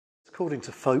according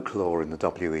to folklore in the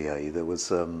WEA, there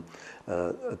was an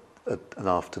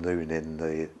afternoon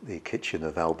in the kitchen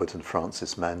of Albert and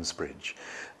Frances Mansbridge,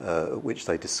 at which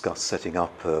they discussed setting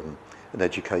up an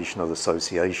educational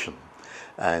association.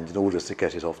 And in order to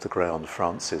get it off the ground,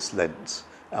 Frances lent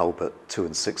Albert 2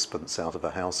 and 6pence out of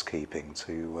her housekeeping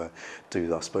to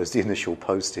do, I suppose, the initial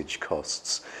postage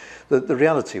costs. The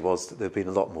reality was that there'd been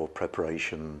a lot more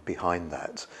preparation behind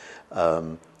that.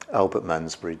 Albert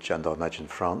Mansbridge and I imagine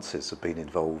Frances have been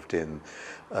involved in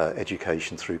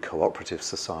education through cooperative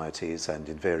societies and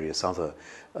in various other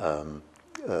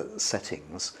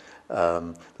settings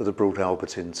that have brought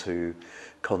Albert into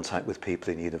contact with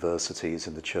people in universities,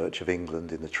 in the Church of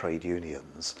England, in the trade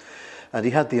unions. And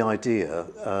he had the idea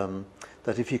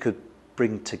that if you could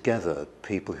bring together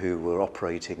people who were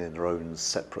operating in their own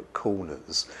separate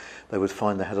corners, they would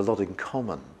find they had a lot in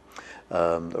common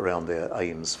around their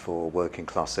aims for working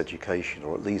class education,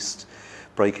 or at least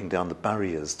breaking down the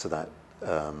barriers to that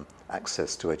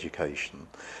access to education.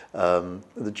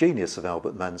 The genius of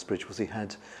Albert Mansbridge was he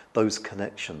had those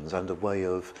connections and a way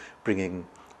of bringing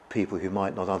people who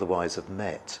might not otherwise have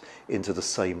met into the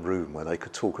same room where they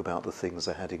could talk about the things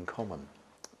they had in common.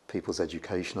 People's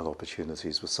educational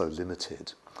opportunities were so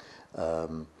limited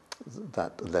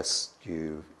that unless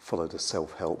you followed a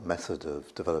self-help method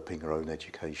of developing your own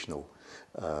educational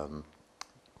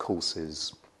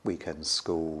courses, weekend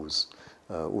schools,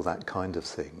 all that kind of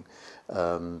thing,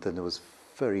 then there was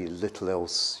very little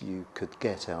else you could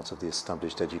get out of the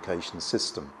established education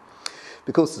system.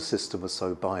 Because the system was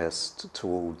so biased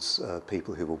towards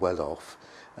people who were well off,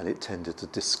 and it tended to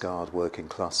discard working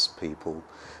class people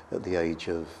at the age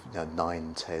of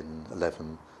 9, 10,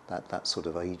 11, that sort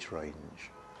of age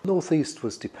range. North East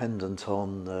was dependent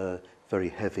on very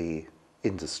heavy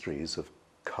industries of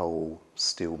coal,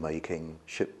 steel making,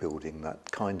 shipbuilding,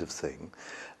 that kind of thing.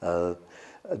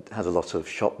 Had a lot of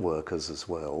shop workers as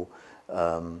well.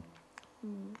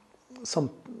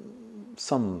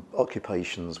 Some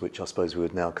occupations which I suppose we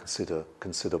would now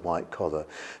consider white collar,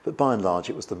 but by and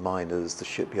large it was the miners, the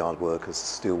shipyard workers, the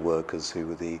steel workers who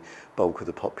were the bulk of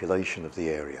the population of the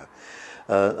area.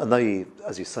 And they,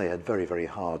 as you say, had very, very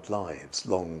hard lives,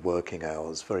 long working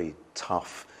hours, very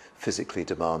tough, physically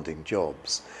demanding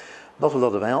jobs. Not a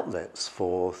lot of outlets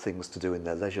for things to do in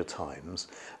their leisure times.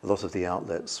 A lot of the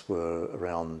outlets were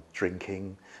around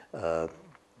drinking.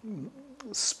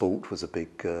 Sport was a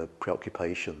big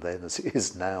preoccupation then, as it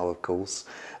is now, of course.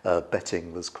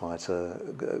 Betting was quite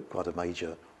a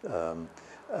major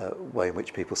way in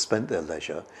which people spent their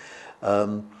leisure.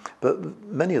 But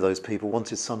many of those people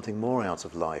wanted something more out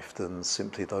of life than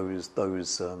simply those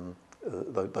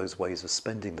ways of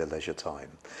spending their leisure time.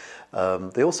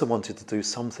 They also wanted to do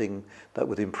something that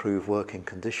would improve working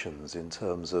conditions in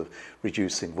terms of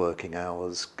reducing working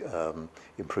hours,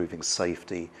 improving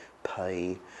safety,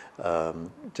 pay,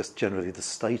 just generally the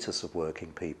status of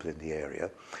working people in the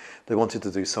area. They wanted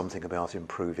to do something about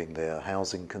improving their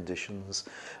housing conditions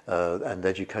and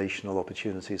educational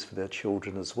opportunities for their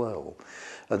children as well.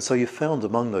 And so you found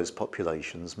among those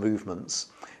populations movements,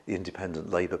 the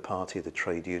Independent Labour Party, the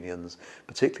trade unions,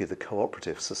 particularly the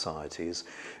cooperative societies,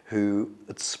 who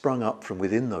had sprung up from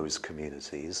within those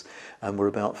communities and were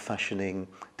about fashioning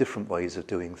different ways of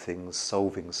doing things,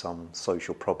 solving some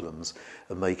social problems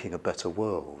and making a better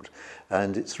world.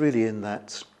 And it's really in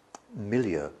that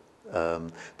milieu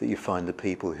that you find the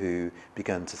people who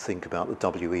began to think about the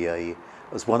WEA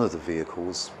as one of the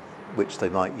vehicles which they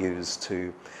might use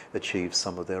to achieve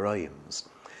some of their aims.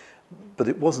 But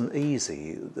it wasn't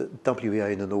easy. The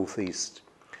WEA in the North East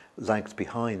lagged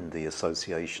behind the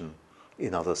association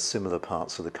in other similar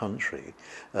parts of the country.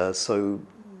 So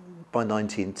by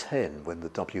 1910, when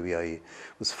the WEA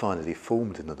was finally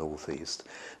formed in the North East,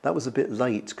 that was a bit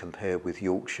late compared with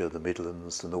Yorkshire, the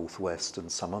Midlands, the North West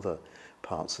and some other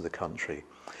parts of the country.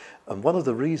 And one of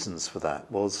the reasons for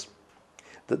that was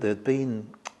that there had been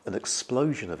an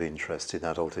explosion of interest in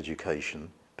adult education,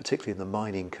 particularly in the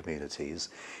mining communities,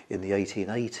 in the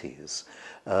 1880s.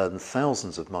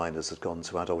 Thousands of miners had gone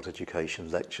to adult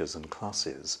education lectures and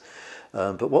classes.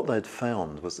 But what they'd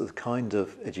found was that the kind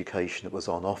of education that was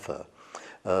on offer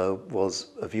was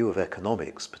a view of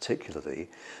economics, particularly,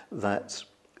 that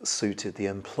suited the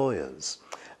employers.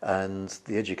 And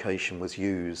the education was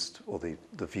used, or the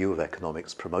view of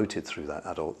economics promoted through that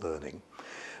adult learning,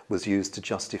 was used to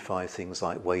justify things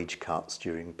like wage cuts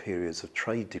during periods of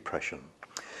trade depression.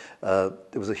 There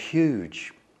was a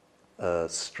huge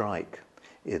strike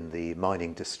in the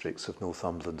mining districts of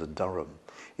Northumberland and Durham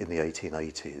in the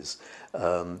 1880s,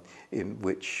 in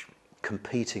which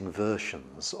competing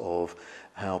versions of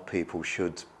how people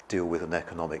should deal with an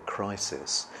economic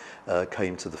crisis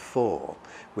came to the fore,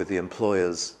 with the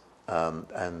employers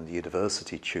and the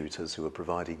university tutors who were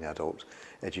providing adult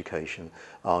education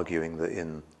arguing that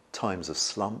in times of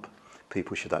slump,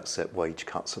 people should accept wage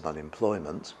cuts and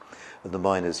unemployment, and the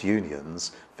miners'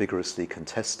 unions vigorously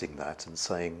contesting that and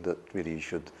saying that really you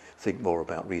should think more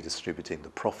about redistributing the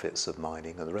profits of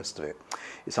mining and the rest of it.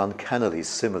 It's uncannily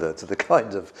similar to the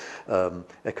kind of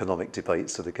economic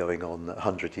debates that are going on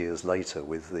 100 years later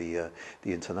with the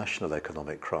international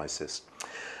economic crisis.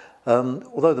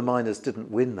 Although the miners didn't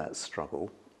win that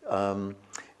struggle,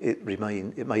 it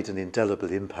made an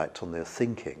indelible impact on their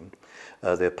thinking.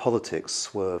 Their politics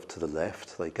swerved to the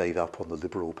left. They gave up on the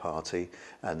Liberal Party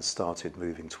and started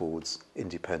moving towards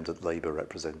independent Labour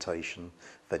representation,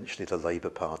 eventually the Labour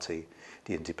Party,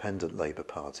 the Independent Labour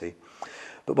Party.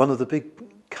 But one of the big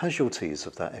casualties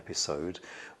of that episode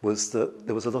was that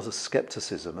there was a lot of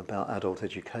scepticism about adult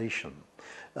education.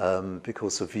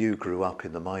 Because the view grew up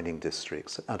in the mining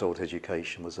districts, adult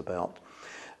education was about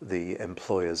the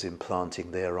employers implanting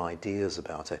their ideas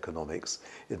about economics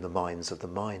in the minds of the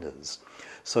miners.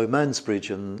 So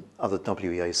Mansbridge and other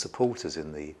WEA supporters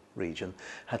in the region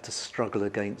had to struggle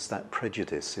against that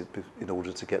prejudice in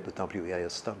order to get the WEA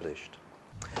established.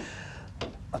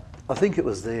 I think it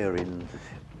was there in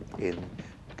the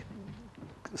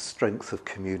strength of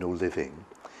communal living,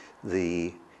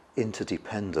 the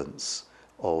interdependence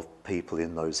of people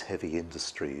in those heavy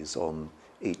industries on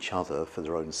each other for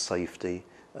their own safety,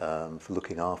 for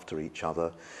looking after each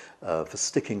other, for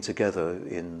sticking together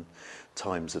in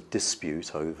times of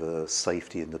dispute over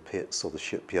safety in the pits or the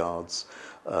shipyards,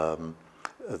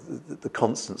 the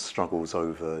constant struggles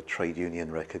over trade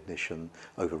union recognition,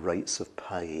 over rates of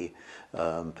pay,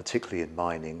 particularly in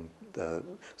mining.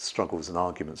 Struggles and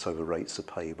arguments over rates of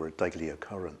pay were a daily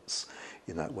occurrence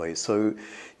in that way. So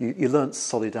you learnt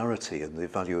solidarity and the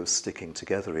value of sticking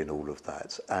together in all of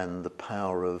that, and the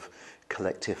power of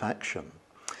collective action.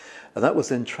 And that was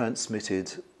then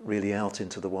transmitted really out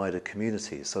into the wider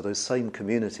communities. So those same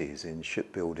communities in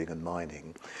shipbuilding and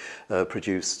mining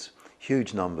produced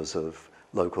huge numbers of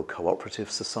local cooperative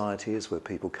societies where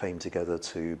people came together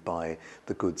to buy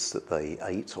the goods that they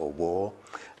ate or wore.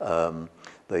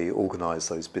 They organised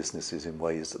those businesses in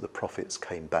ways that the profits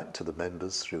came back to the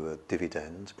members through a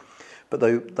dividend. But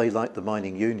they, like the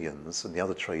mining unions and the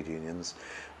other trade unions,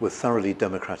 were thoroughly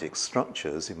democratic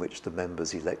structures in which the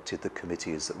members elected the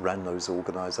committees that ran those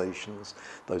organisations.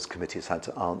 Those committees had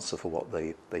to answer for what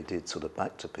they did sort of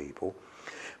back to people.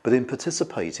 But in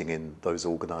participating in those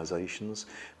organisations,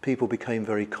 people became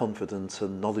very confident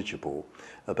and knowledgeable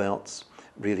about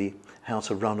really how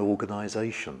to run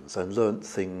organisations and learnt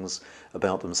things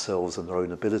about themselves and their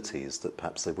own abilities that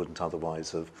perhaps they wouldn't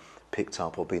otherwise have picked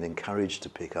up or been encouraged to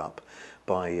pick up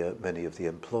by many of the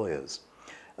employers.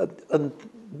 And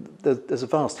there's a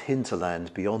vast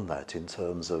hinterland beyond that in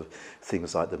terms of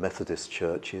things like the Methodist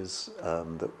churches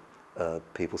that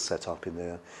people set up in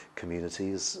their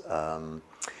communities,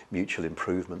 mutual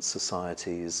improvement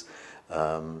societies,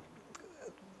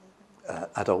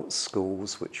 adult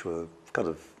schools which were kind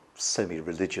of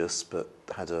semi-religious but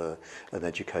had an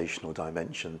educational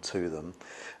dimension to them,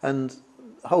 and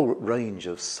a whole range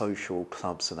of social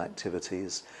clubs and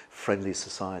activities. Friendly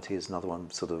society is another one,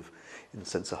 sort of in a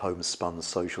sense a homespun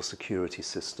social security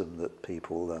system that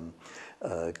people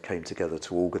came together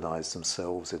to organise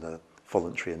themselves in a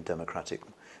voluntary and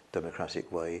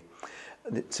democratic way.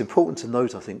 And it's important to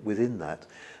note, I think, within that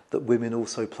women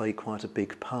also play quite a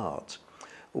big part.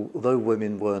 Although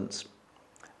women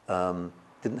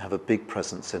didn't have a big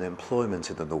presence in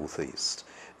employment in the northeast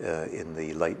in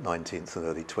the late 19th and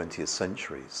early 20th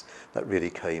centuries, that really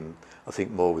came, I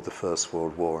think, more with the First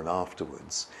World War and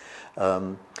afterwards.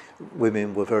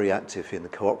 Women were very active in the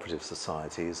cooperative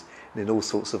societies and in all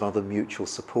sorts of other mutual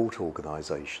support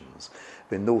organisations.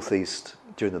 The northeast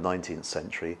during the 19th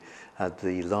century had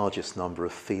the largest number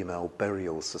of female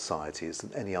burial societies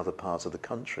than any other part of the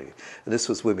country. And this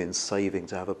was women saving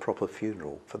to have a proper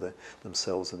funeral for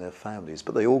themselves and their families,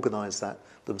 but they organised that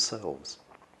themselves.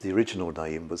 The original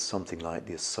name was something like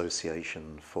the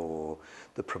Association for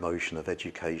the Promotion of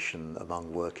Education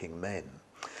Among Working Men.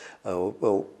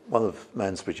 Well, one of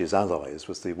Mansbridge's allies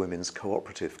was the Women's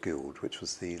Cooperative Guild, which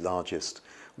was the largest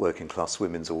working class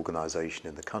women's organisation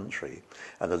in the country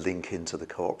and a link into the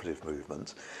cooperative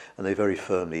movement. And they very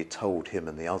firmly told him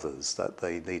and the others that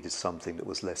they needed something that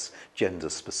was less gender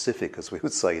specific, as we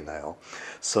would say now.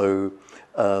 So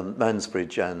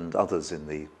Mansbridge and others in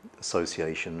the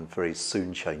association very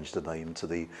soon changed the name to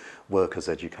the Workers'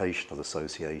 Educational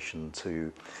Association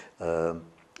to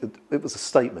it was a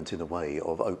statement in a way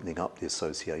of opening up the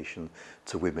association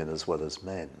to women as well as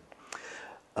men.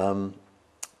 And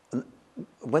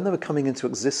when they were coming into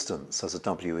existence as a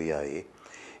WEA,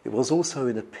 it was also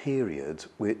in a period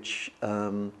which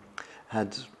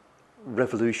had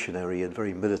revolutionary and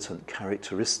very militant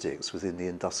characteristics within the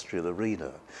industrial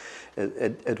arena.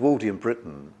 Edwardian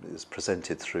Britain is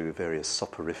presented through various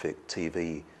soporific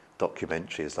TV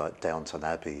documentaries like Downton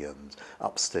Abbey and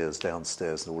Upstairs,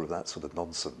 Downstairs and all of that sort of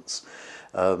nonsense.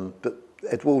 But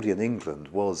Edwardian England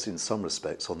was in some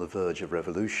respects on the verge of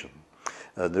revolution.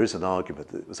 There is an argument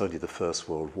that it was only the First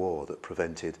World War that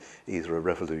prevented either a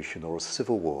revolution or a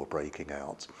civil war breaking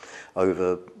out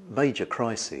over major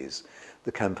crises.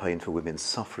 The campaign for women's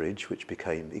suffrage, which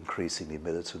became increasingly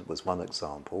militant, was one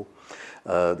example.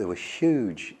 There were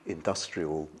huge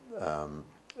industrial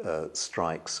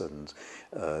strikes and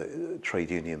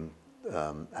trade union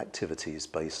activities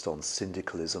based on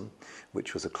syndicalism,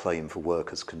 which was a claim for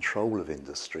workers' control of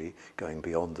industry, going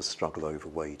beyond the struggle over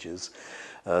wages.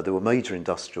 There were major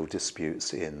industrial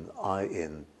disputes in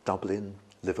Dublin,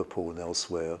 Liverpool and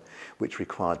elsewhere, which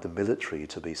required the military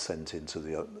to be sent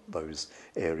into those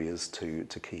areas to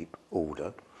keep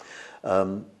order.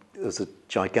 There was a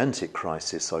gigantic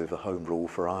crisis over Home Rule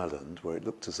for Ireland, where it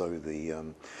looked as though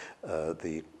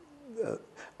the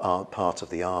part of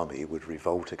the army would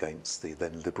revolt against the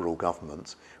then Liberal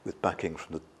government with backing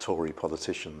from the Tory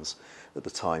politicians at the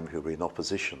time who were in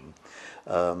opposition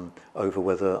over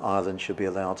whether Ireland should be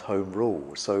allowed home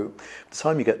rule. So by the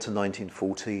time you get to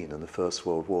 1914 and the First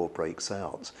World War breaks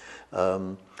out,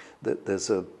 there's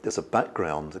a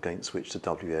background against which the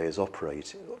WEA is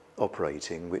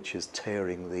operating, which is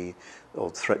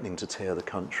threatening to tear the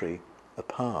country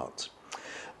apart.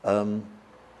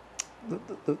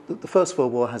 The First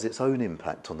World War has its own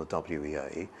impact on the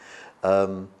WEA.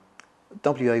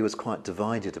 WEA was quite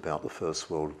divided about the First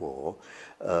World War.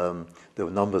 There were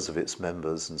numbers of its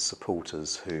members and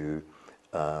supporters who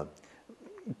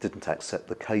didn't accept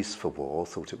the case for war,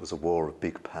 thought it was a war of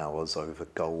big powers over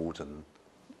gold and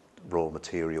raw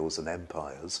materials and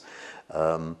empires.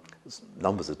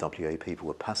 Numbers of WEA people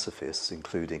were pacifists,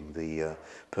 including the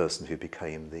person who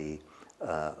became the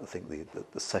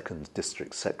second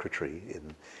district secretary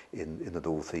in the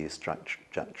northeast,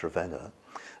 Jack Trevenna.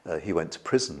 He went to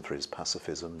prison for his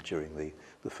pacifism during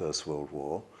the First World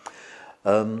War.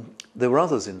 There were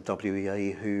others in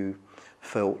WEA who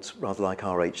felt, rather like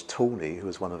R.H. Tawney, who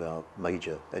was one of our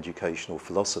major educational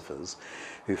philosophers,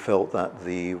 who felt that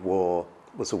the war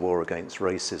was a war against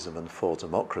racism and for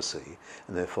democracy,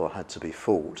 and therefore had to be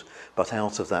fought. But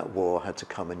out of that war had to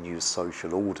come a new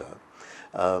social order.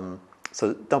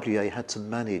 So WEA had to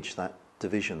manage that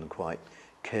division quite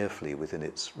carefully within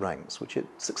its ranks, which it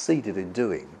succeeded in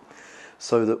doing,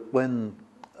 so that when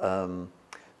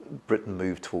Britain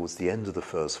moved towards the end of the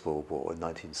First World War in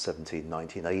 1917,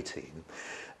 1918,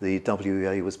 the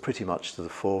WEA was pretty much to the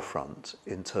forefront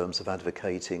in terms of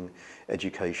advocating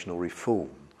educational reform.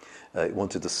 It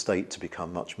wanted the state to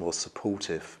become much more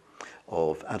supportive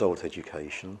of adult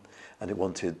education, and it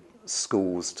wanted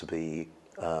schools to be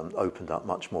opened up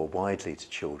much more widely to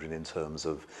children in terms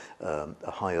of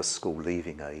a higher school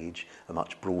leaving age, a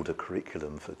much broader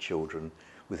curriculum for children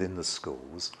within the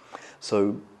schools.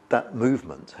 So that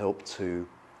movement helped to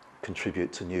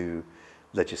contribute to new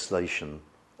legislation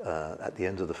at the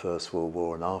end of the First World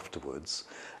War and afterwards,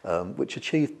 which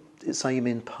achieved its aim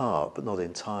in part, but not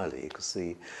entirely, because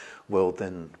the world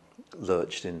then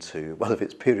lurched into one of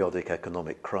its periodic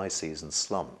economic crises and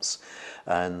slumps,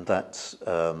 and that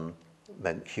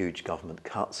meant huge government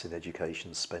cuts in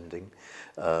education spending,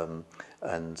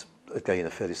 and again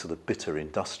a fairly sort of bitter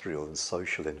industrial and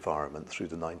social environment through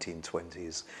the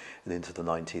 1920s and into the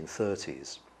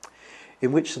 1930s,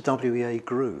 in which the WEA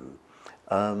grew.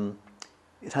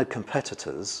 It had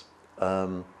competitors.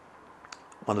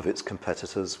 One of its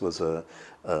competitors was a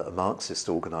Marxist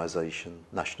organisation,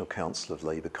 National Council of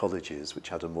Labour Colleges, which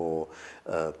had a more,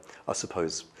 I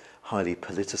suppose, highly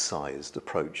politicised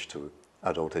approach to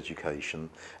adult education,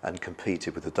 and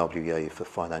competed with the WEA for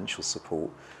financial support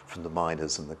from the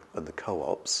miners and the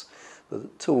co-ops. The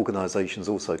two organisations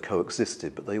also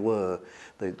coexisted, but there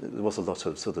was a lot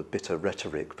of sort of bitter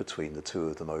rhetoric between the two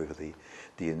of them over the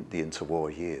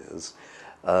interwar years.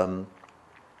 And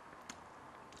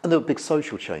there were big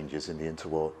social changes in the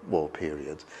interwar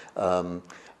period.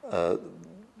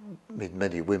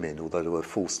 Many women, although they were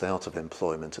forced out of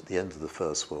employment at the end of the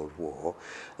First World War,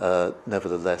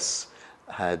 nevertheless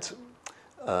had,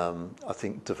 I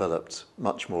think, developed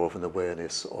much more of an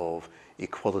awareness of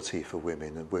equality for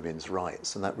women and women's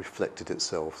rights, and that reflected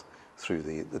itself through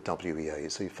the WEA.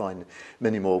 So you find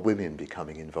many more women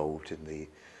becoming involved in the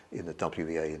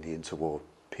WEA in the interwar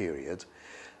period.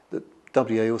 The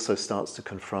WEA also starts to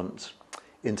confront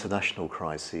international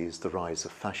crises, the rise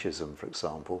of fascism, for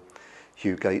example.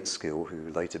 Hugh Gateskill,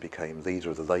 who later became leader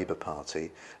of the Labour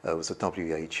Party, was a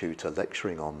WEA tutor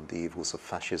lecturing on the evils of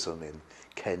fascism in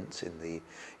Kent in the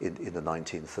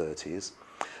 1930s.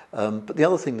 But the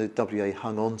other thing that WEA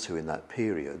hung on to in that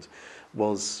period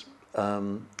was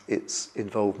its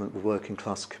involvement with working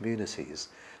class communities.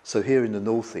 So here in the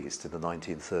northeast in the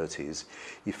 1930s,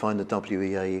 you find the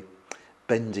WEA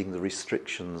bending the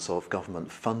restrictions of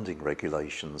government funding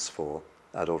regulations for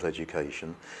adult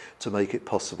education to make it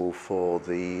possible for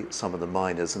some of the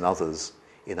miners and others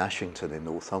in Ashington in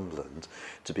Northumberland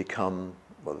to become,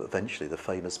 well, eventually the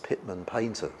famous Pitman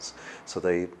painters. So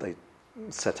they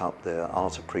set up their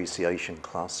art appreciation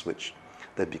class, which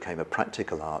then became a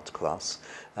practical art class,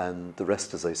 and the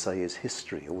rest, as they say, is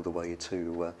history, all the way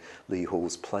to Lee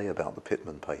Hall's play about the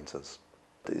Pitman painters.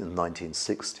 In the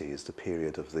 1960s, the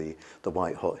period of the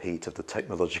white-hot heat of the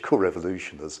technological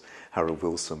revolution, as Harold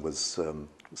Wilson was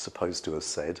supposed to have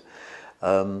said,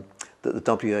 that the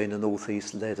WA in the North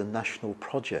East led a national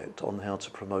project on how to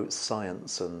promote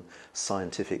science and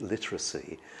scientific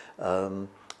literacy among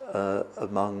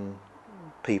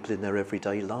people in their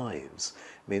everyday lives.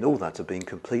 I mean, all that had been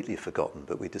completely forgotten,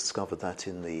 but we discovered that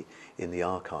in the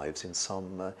archives in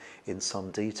some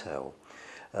detail.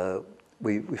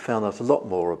 We found out a lot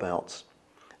more about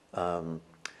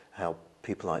how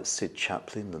people like Sid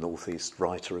Chaplin, the North East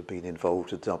writer, had been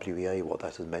involved with WEA, what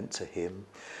that had meant to him.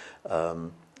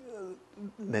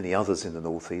 Many others in the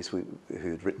North East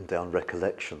who'd written down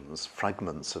recollections,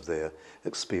 fragments of their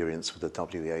experience with the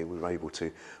WEA, we were able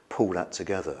to pull that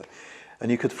together. And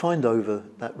you could find over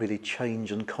that really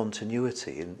change and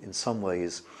continuity in some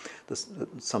ways, the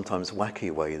sometimes wacky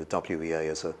way the WEA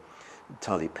as a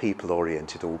entirely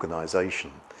people-oriented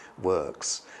organisation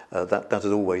works. That had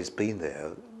always been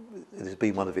there. It has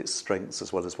been one of its strengths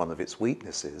as well as one of its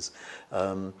weaknesses.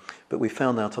 But we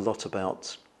found out a lot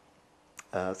about,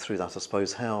 through that, I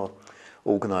suppose, how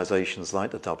organisations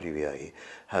like the WEA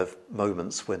have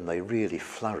moments when they really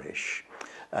flourish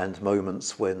and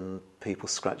moments when people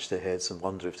scratch their heads and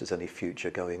wonder if there's any future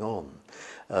going on.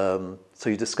 So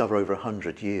you discover over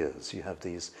 100 years, you have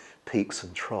these peaks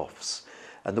and troughs.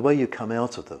 And the way you come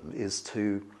out of them is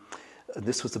to, and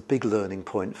this was a big learning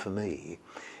point for me,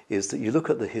 is that you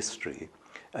look at the history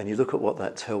and you look at what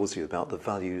that tells you about the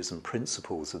values and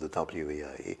principles of the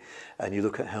WEA, and you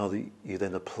look at how you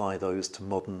then apply those to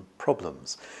modern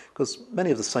problems. Because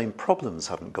many of the same problems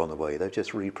haven't gone away, they've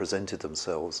just represented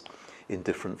themselves in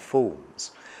different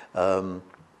forms. I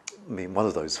mean, one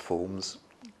of those forms,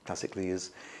 classically,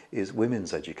 is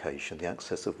women's education, the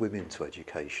access of women to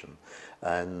education.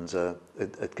 And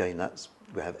again,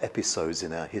 we have episodes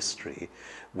in our history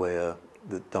where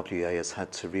the WEA has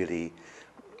had to really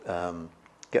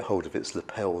get hold of its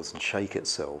lapels and shake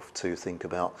itself to think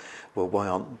about, well, why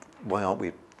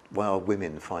are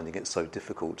women finding it so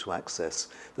difficult to access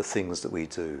the things that we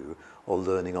do or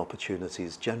learning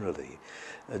opportunities generally?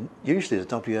 And usually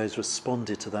the WEA has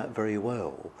responded to that very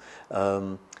well.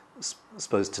 I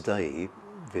suppose today,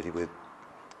 really, we're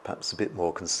perhaps a bit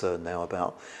more concerned now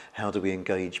about how do we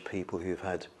engage people who've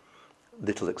had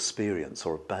little experience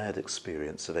or a bad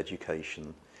experience of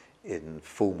education in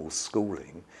formal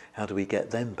schooling. How do we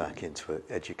get them back into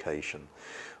education?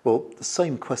 Well, the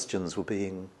same questions were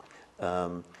being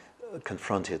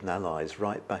confronted and analysed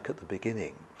right back at the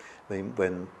beginning. I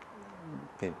mean,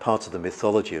 part of the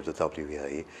mythology of the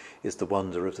WEA is the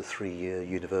wonder of the 3-year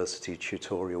university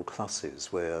tutorial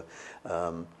classes, where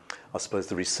I suppose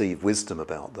the received wisdom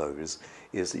about those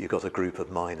is that you've got a group of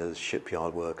miners,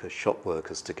 shipyard workers, shop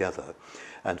workers together,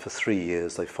 and for 3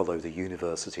 years they follow the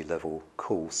university level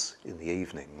course in the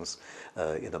evenings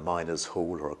in a miners'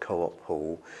 hall or a co-op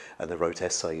hall, and they wrote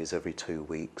essays every 2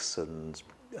 weeks and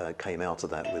came out of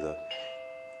that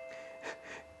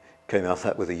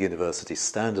with a university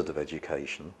standard of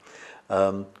education.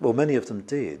 Well, many of them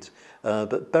did,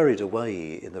 but buried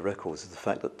away in the records is the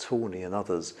fact that Tawney and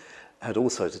others had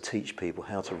also to teach people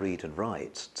how to read and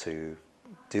write, to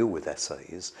deal with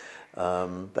essays.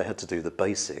 They had to do the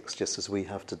basics, just as we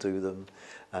have to do them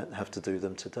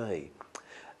today.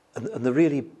 And the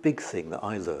really big thing that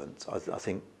I learned, I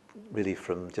think, really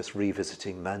from just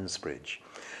revisiting Mansbridge,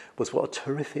 was what a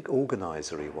terrific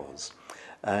organiser he was,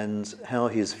 and how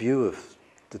his view of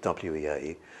the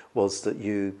WEA was that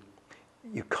you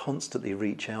constantly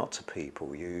reach out to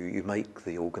people. You make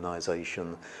the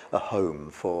organisation a home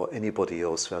for anybody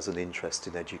else who has an interest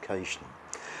in education.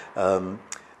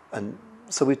 And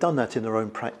so we've done that in our own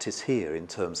practice here in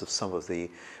terms of some of the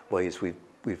ways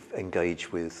we've engaged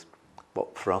with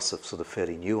what for us are sort of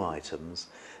fairly new items.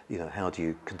 You know, how do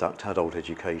you conduct adult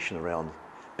education around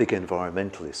big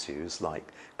environmental issues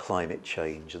like climate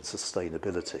change and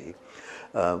sustainability,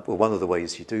 well, one of the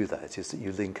ways you do that is that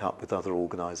you link up with other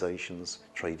organisations,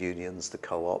 trade unions, the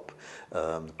co-op,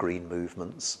 green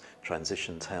movements,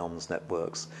 transition towns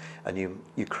networks, and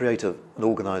you create an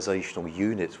organisational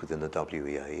unit within the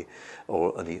WEA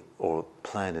or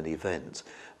plan an event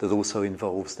that also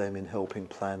involves them in helping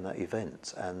plan that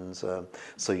event. And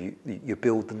so you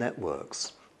build the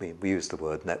networks. We use the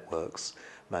word networks.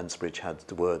 Mansbridge had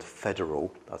the word federal,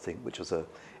 I think, which was a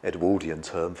Edwardian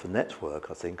term for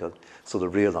network. I think I sort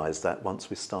of realised that once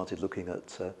we started looking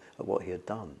at what he had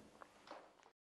done.